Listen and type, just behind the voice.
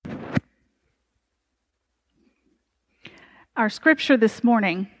Our scripture this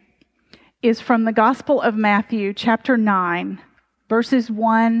morning is from the Gospel of Matthew, chapter 9, verses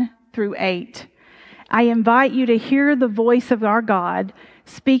 1 through 8. I invite you to hear the voice of our God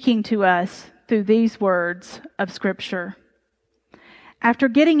speaking to us through these words of scripture. After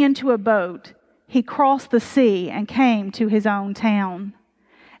getting into a boat, he crossed the sea and came to his own town.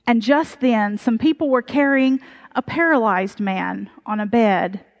 And just then, some people were carrying a paralyzed man on a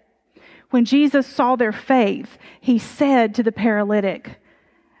bed. When Jesus saw their faith, he said to the paralytic,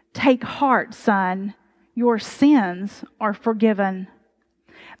 "Take heart, son, your sins are forgiven."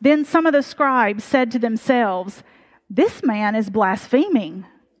 Then some of the scribes said to themselves, "This man is blaspheming."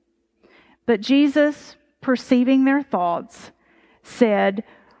 But Jesus, perceiving their thoughts, said,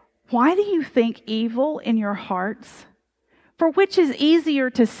 "Why do you think evil in your hearts? For which is easier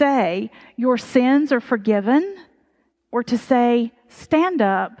to say, 'Your sins are forgiven,' or to say, 'Stand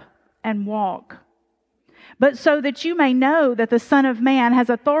up and walk'? But so that you may know that the Son of Man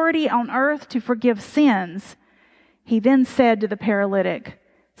has authority on earth to forgive sins." He then said to the paralytic,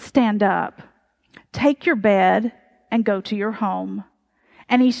 "Stand up, take your bed, and go to your home."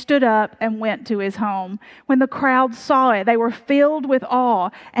 And he stood up and went to his home. When the crowd saw it, they were filled with awe,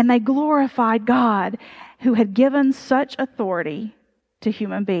 and they glorified God, who had given such authority to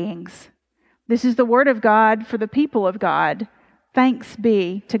human beings. This is the word of God for the people of God. Thanks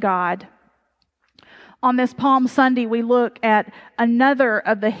be to God. On this Palm Sunday, we look at another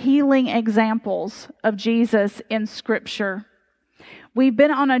of the healing examples of Jesus in Scripture. We've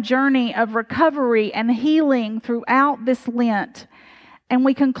been on a journey of recovery and healing throughout this Lent, and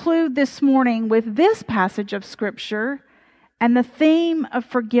we conclude this morning with this passage of Scripture and the theme of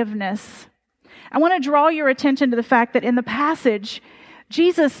forgiveness. I want to draw your attention to the fact that in the passage,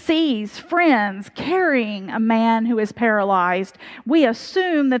 Jesus sees friends carrying a man who is paralyzed. We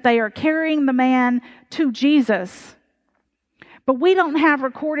assume that they are carrying the man to Jesus, but we don't have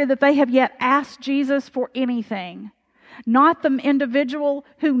recorded that they have yet asked Jesus for anything. Not the individual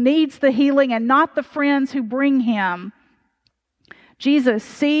who needs the healing and not the friends who bring him. Jesus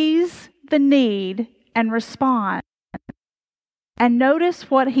sees the need and responds. And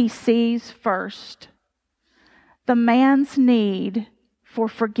notice what he sees first: the man's need for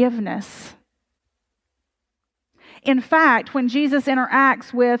forgiveness. In fact, when Jesus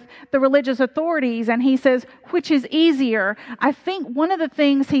interacts with the religious authorities and he says, "Which is easier?" I think one of the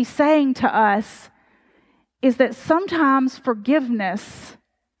things he's saying to us is that sometimes forgiveness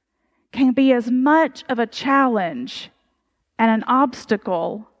can be as much of a challenge and an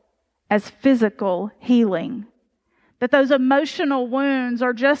obstacle as physical healing. That those emotional wounds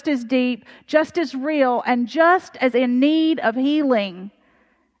are just as deep, just as real, and just as in need of healing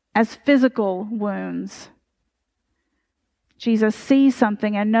as physical wounds. Jesus sees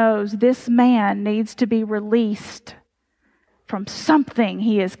something and knows this man needs to be released from something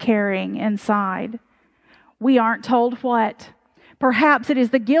he is carrying inside. We aren't told what. Perhaps it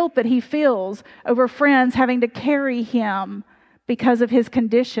is the guilt that he feels over friends having to carry him because of his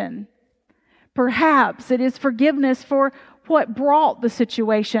condition. Perhaps it is forgiveness for what brought the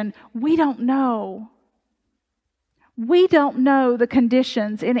situation. We don't know. We don't know the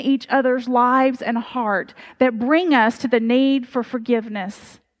conditions in each other's lives and heart that bring us to the need for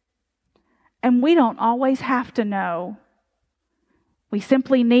forgiveness. And we don't always have to know. We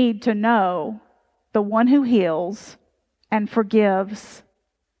simply need to know the one who heals and forgives.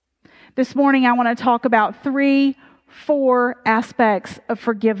 This morning I want to talk about 4 aspects of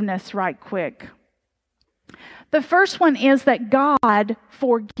forgiveness right quick. The first one is that God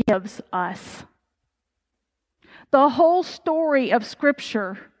forgives us. The whole story of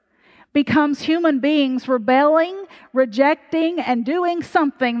Scripture becomes human beings rebelling, rejecting, and doing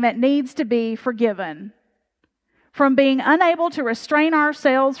something that needs to be forgiven. From being unable to restrain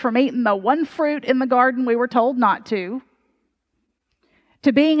ourselves from eating the one fruit in the garden we were told not to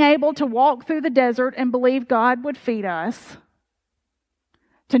being able to walk through the desert and believe God would feed us,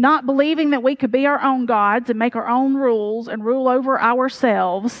 to not believing that we could be our own gods and make our own rules and rule over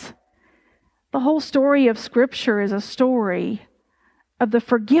ourselves. The whole story of Scripture is a story of the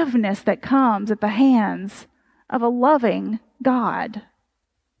forgiveness that comes at the hands of a loving God.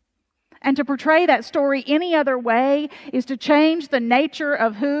 And to portray that story any other way is to change the nature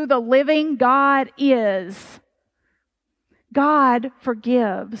of who the living God is. God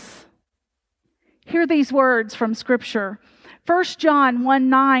forgives. Hear these words from Scripture. 1 John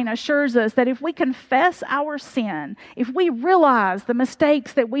 1:9 assures us that if we confess our sin, if we realize the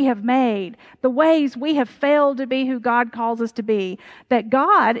mistakes that we have made, the ways we have failed to be who God calls us to be, that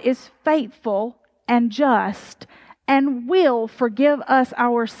God is faithful and just and will forgive us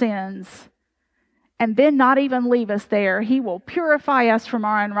our sins and then not even leave us there. He will purify us from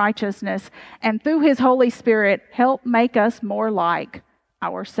our unrighteousness, and through His Holy Spirit, help make us more like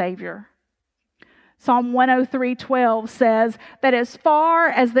our Savior. Psalm 103:12 says that as far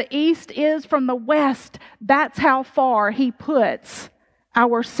as the east is from the west, that's how far He puts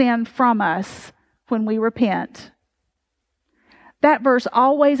our sin from us when we repent. That verse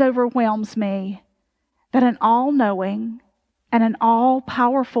always overwhelms me, that an all-knowing and an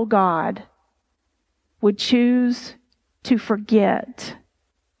all-powerful God would choose to forget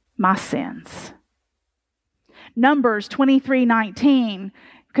my sins. Numbers 23:19,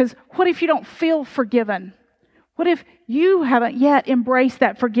 because what if you don't feel forgiven? What if you haven't yet embraced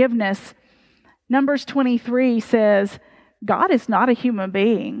that forgiveness? Numbers 23 says, God is not a human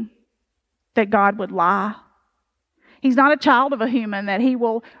being that God would lie. He's not a child of a human that He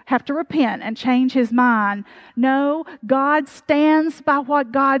will have to repent and change His mind. No, God stands by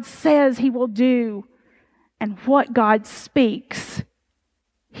what God says He will do. And what God speaks,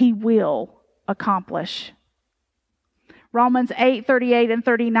 He will accomplish. Romans 8:38 and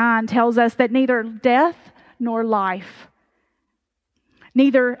 39 tells us that neither death nor life,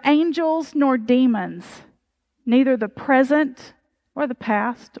 neither angels nor demons, neither the present or the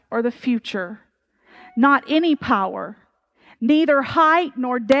past or the future, not any power, neither height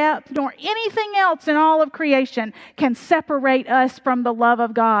nor depth nor anything else in all of creation can separate us from the love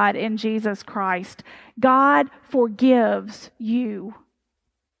of God in Jesus Christ. God forgives you.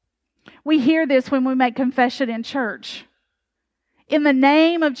 We hear this when we make confession in church. In the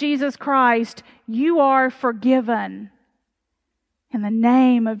name of Jesus Christ, you are forgiven. In the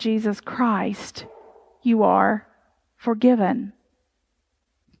name of Jesus Christ, you are forgiven.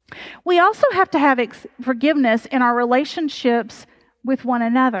 We also have to have forgiveness in our relationships with one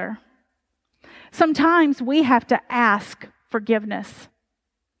another. Sometimes we have to ask forgiveness.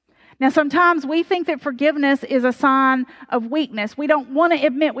 Now, sometimes we think that forgiveness is a sign of weakness. We don't want to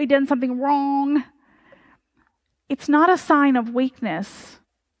admit we did something wrong. It's not a sign of weakness,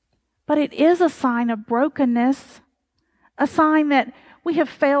 but it is a sign of brokenness, a sign that we have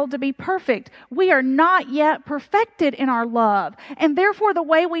failed to be perfect. We are not yet perfected in our love, and therefore the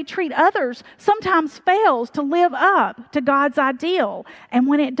way we treat others sometimes fails to live up to God's ideal. And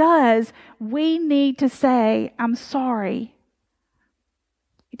when it does, we need to say, I'm sorry.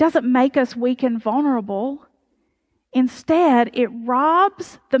 It doesn't make us weak and vulnerable. Instead, it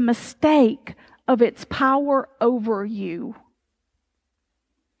robs the mistake of its power over you.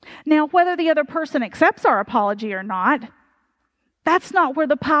 Now, whether the other person accepts our apology or not, that's not where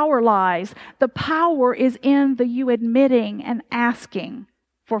the power lies. The power is in you admitting and asking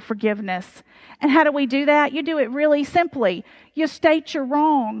for forgiveness. And how do we do that? You do it really simply. You state you're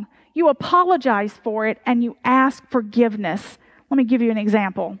wrong. You apologize for it, and you ask forgiveness. Let me give you an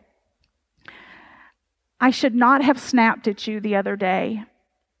example. I should not have snapped at you the other day.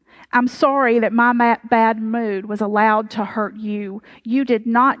 I'm sorry that my bad mood was allowed to hurt you. You did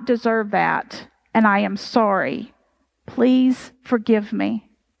not deserve that, and I am sorry. Please forgive me.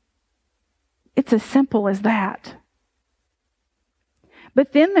 It's as simple as that.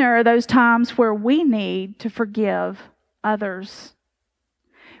 But then there are those times where we need to forgive others.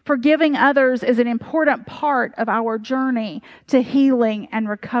 Forgiving others is an important part of our journey to healing and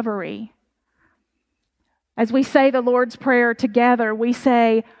recovery. As we say the Lord's Prayer together, we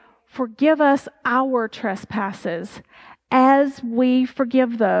say, forgive us our trespasses as we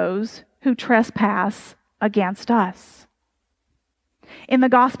forgive those who trespass against us. In the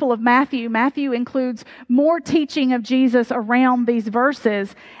Gospel of Matthew, Matthew includes more teaching of Jesus around these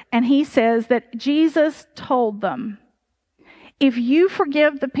verses, and he says that Jesus told them, if you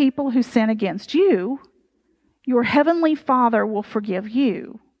forgive the people who sin against you, your heavenly Father will forgive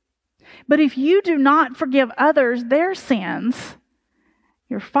you. But if you do not forgive others their sins,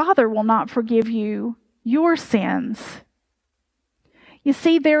 your Father will not forgive you your sins. You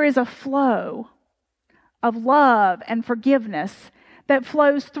see, there is a flow of love and forgiveness that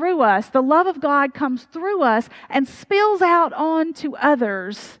flows through us. The love of God comes through us and spills out onto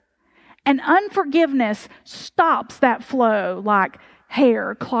others. And unforgiveness stops that flow like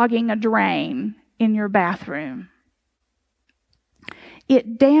hair clogging a drain in your bathroom.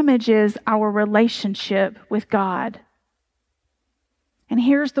 It damages our relationship with God. And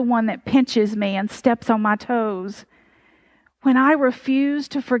here's the one that pinches me and steps on my toes. When I refuse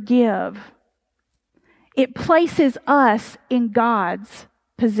to forgive, it places us in God's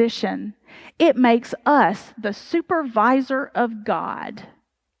position. It makes us the supervisor of God.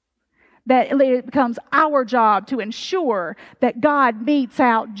 That it becomes our job to ensure that God metes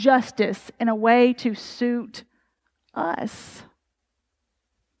out justice in a way to suit us.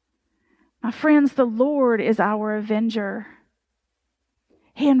 My friends, the Lord is our avenger.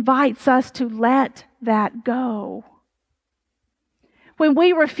 He invites us to let that go. When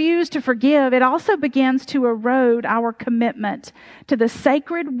we refuse to forgive, it also begins to erode our commitment to the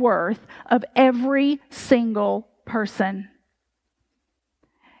sacred worth of every single person.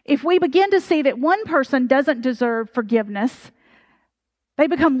 If we begin to see that one person doesn't deserve forgiveness, they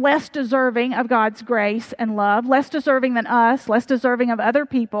become less deserving of God's grace and love, less deserving than us, less deserving of other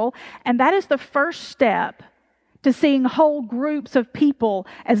people. And that is the first step to seeing whole groups of people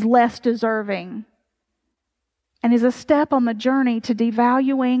as less deserving, and is a step on the journey to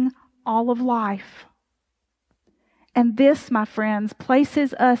devaluing all of life. And this, my friends,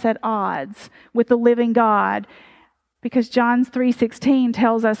 places us at odds with the living God, because John 3:16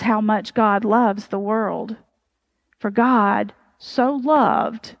 tells us how much God loves the world. For God so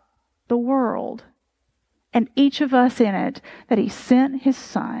loved the world, and each of us in it, that He sent His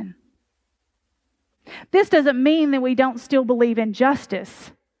Son. This doesn't mean that we don't still believe in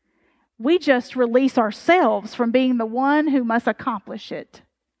justice. We just release ourselves from being the one who must accomplish it.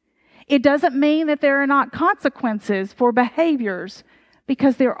 It doesn't mean that there are not consequences for behaviors,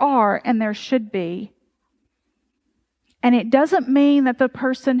 because there are and there should be. And it doesn't mean that the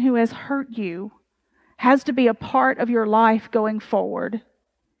person who has hurt you has to be a part of your life going forward.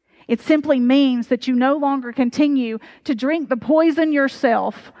 It simply means that you no longer continue to drink the poison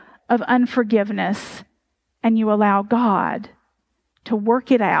yourself of unforgiveness, and you allow God to work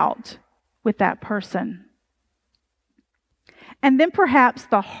it out with that person. And then perhaps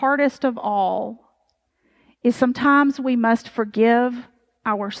the hardest of all is sometimes we must forgive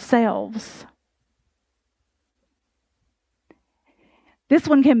ourselves. This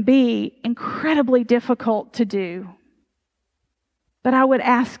one can be incredibly difficult to do. But I would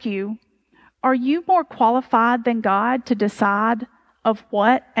ask you, are you more qualified than God to decide of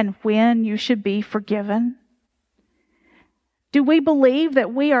what and when you should be forgiven? Do we believe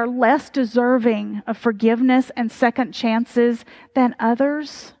that we are less deserving of forgiveness and second chances than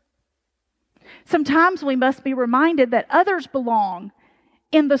others? Sometimes we must be reminded that others belong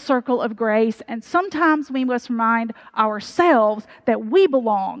in the circle of grace, and sometimes we must remind ourselves that we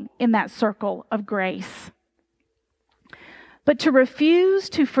belong in that circle of grace. But to refuse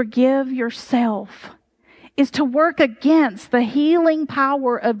to forgive yourself is to work against the healing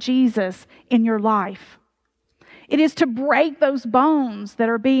power of Jesus in your life. It is to break those bones that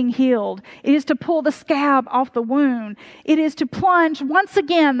are being healed. It is to pull the scab off the wound. It is to plunge once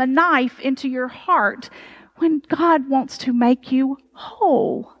again the knife into your heart when God wants to make you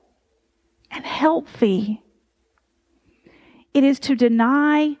whole and healthy. It is to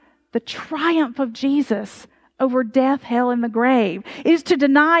deny the triumph of Jesus over death, hell, and the grave. It is to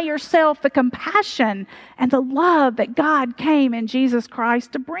deny yourself the compassion and the love that God came in Jesus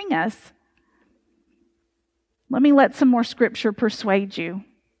Christ to bring us. Let me let some more scripture persuade you.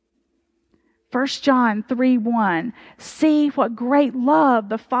 1 John 3:1, see what great love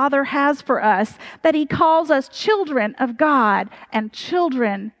the Father has for us, that He calls us children of God, and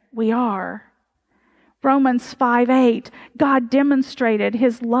children we are. Romans 5:8, God demonstrated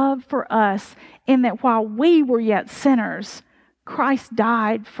His love for us in that while we were yet sinners, Christ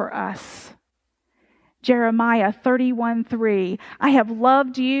died for us. Jeremiah 31:3, I have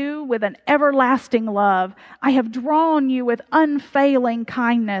loved you with an everlasting love. I have drawn you with unfailing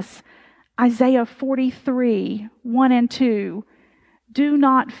kindness. Isaiah 43:1 and 2, do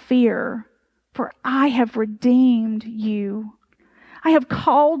not fear, for I have redeemed you. I have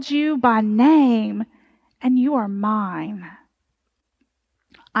called you by name, and you are mine.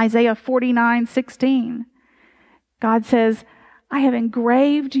 Isaiah 49:16, God says, I have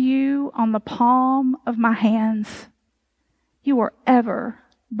engraved you on the palm of my hands. You are ever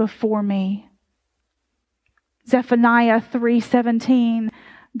before me. Zephaniah 3:17,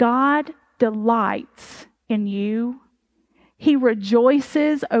 God delights in you. He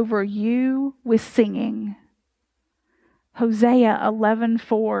rejoices over you with singing. Hosea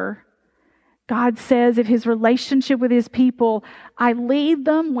 11:4, God says of His relationship with His people, I lead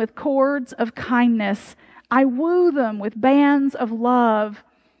them with cords of kindness. I woo them with bands of love.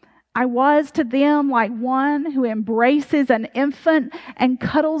 I was to them like one who embraces an infant and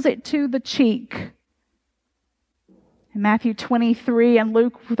cuddles it to the cheek. And Matthew 23 and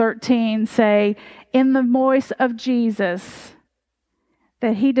Luke 13 say, in the voice of Jesus,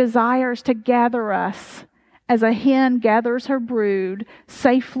 that He desires to gather us as a hen gathers her brood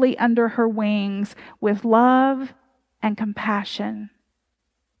safely under her wings with love and compassion.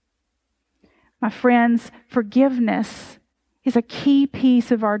 My friends, forgiveness is a key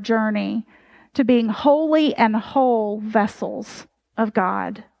piece of our journey to being holy and whole vessels of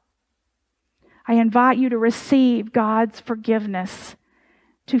God. I invite you to receive God's forgiveness,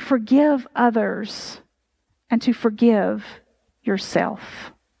 to forgive others, and to forgive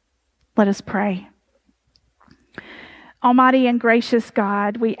yourself. Let us pray. Almighty and gracious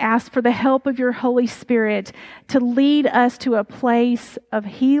God, we ask for the help of your Holy Spirit to lead us to a place of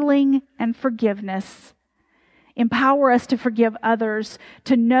healing and forgiveness. Empower us to forgive others,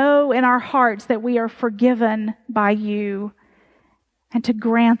 to know in our hearts that we are forgiven by you, and to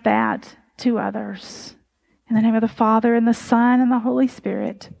grant that to others. In the name of the Father, and the Son, and the Holy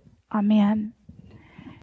Spirit. Amen.